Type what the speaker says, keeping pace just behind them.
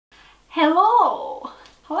Hello!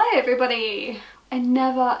 Hello everybody! I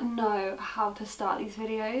never know how to start these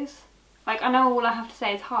videos. Like, I know all I have to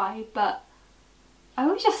say is hi, but I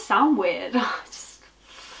always just sound weird.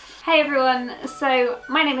 Hey everyone, so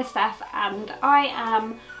my name is Steph and I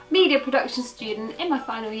am a media production student in my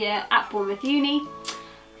final year at Bournemouth Uni.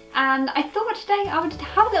 And I thought today I would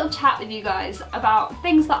have a little chat with you guys about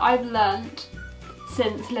things that I've learnt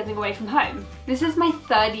since living away from home. This is my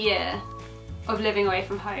third year of living away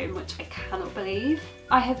from home, which I cannot believe.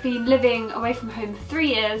 I have been living away from home for 3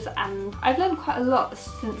 years and I've learned quite a lot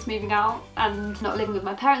since moving out and not living with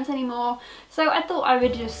my parents anymore. So I thought I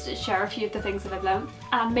would just share a few of the things that I've learned,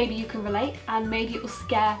 and maybe you can relate and maybe it will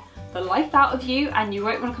scare the life out of you and you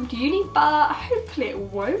won't want to come to uni, but hopefully it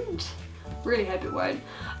won't. Really hope it won't.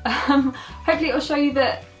 Hopefully it will show you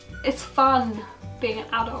that it's fun being an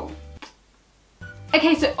adult.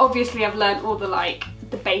 Okay, so obviously I've learned all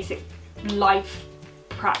the basic life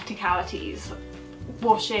practicalities.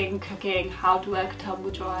 Washing, cooking, how to work a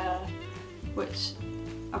tumble dryer, which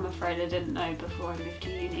I'm afraid I didn't know before I moved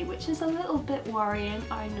to uni, which is a little bit worrying,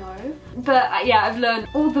 I know. But yeah, I've learned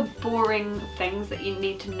all the boring things that you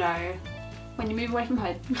need to know when you move away from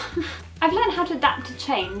home. I've learned how to adapt to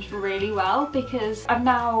change really well because I've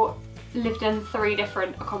now lived in 3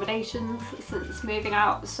 different accommodations since moving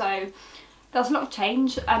out, so there's a lot of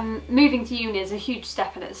change. Moving to uni is a huge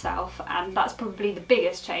step in itself and that's probably the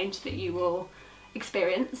biggest change that you will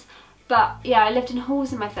experience. But yeah, I lived in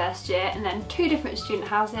halls in my first year and then 2 different student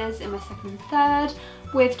houses in my second and third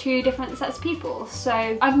with 2 different sets of people.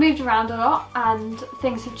 So I've moved around a lot and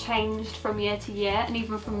things have changed from year to year and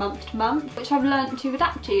even from month to month, which I've learned to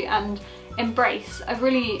adapt to and embrace. I've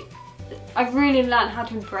really learned how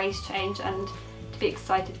to embrace change and to be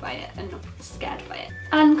excited by it and not scared by it.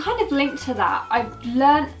 And kind of linked to that, I've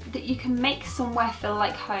learned that you can make somewhere feel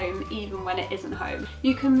like home even when it isn't home.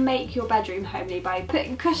 You can make your bedroom homely by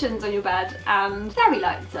putting cushions on your bed and fairy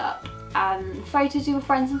lights up and photos of your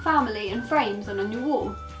friends and family and frames on your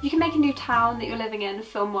wall. You can make a new town that you're living in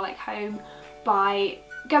feel more like home by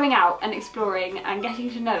going out and exploring and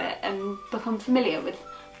getting to know it and become familiar with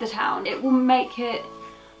the town. It will make it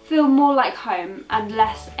feel more like home and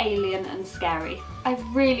less alien and scary. I've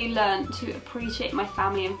really learned to appreciate my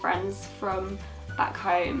family and friends from back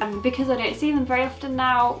home, and because I don't see them very often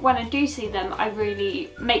now, when I do see them I really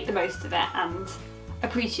make the most of it and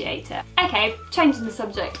appreciate it. Okay, changing the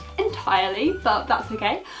subject entirely, but that's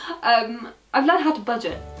okay. I've learned how to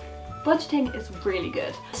budget. Budgeting is really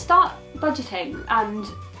good. Start budgeting and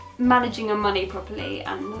managing your money properly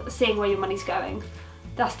and seeing where your money's going.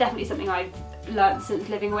 That's definitely something I've learnt since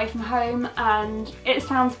living away from home, and it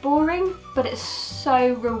sounds boring but it's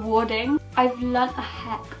so rewarding. I've learnt a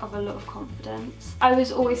heck of a lot of confidence. I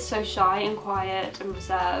was always so shy and quiet and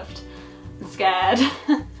reserved and scared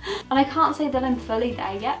and I can't say that I'm fully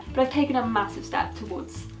there yet, but I've taken a massive step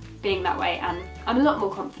towards being that way and I'm a lot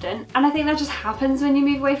more confident. And I think that just happens when you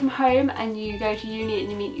move away from home and you go to uni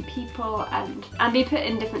and you meet new people and be put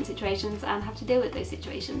in different situations and have to deal with those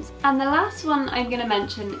situations. And the last one I'm going to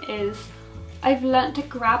mention is I've learnt to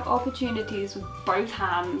grab opportunities with both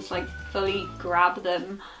hands, like fully grab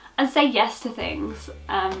them and say yes to things,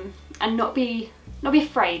 and not be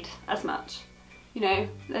afraid as much. You know,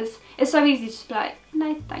 it's so easy to just be like,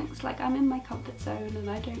 no thanks, like I'm in my comfort zone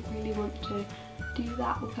and I don't really want to do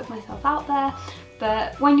that or put myself out there.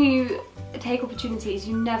 But when you take opportunities,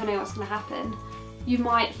 you never know what's going to happen. You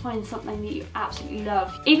might find something that you absolutely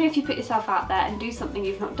love. Even if you put yourself out there and do something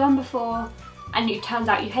you've not done before and it turns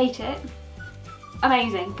out you hate it,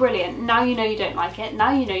 amazing, brilliant. Now you know you don't like it,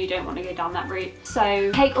 now you know you don't want to go down that route.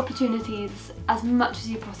 So take opportunities as much as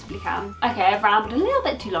you possibly can. Okay, I've rambled a little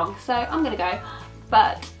bit too long, so I'm gonna go.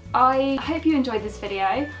 But I hope you enjoyed this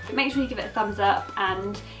video. Make sure you give it a thumbs up,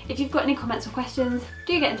 and if you've got any comments or questions,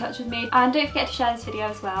 do get in touch with me. And don't forget to share this video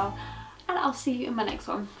as well. And I'll see you in my next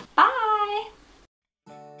one. Bye!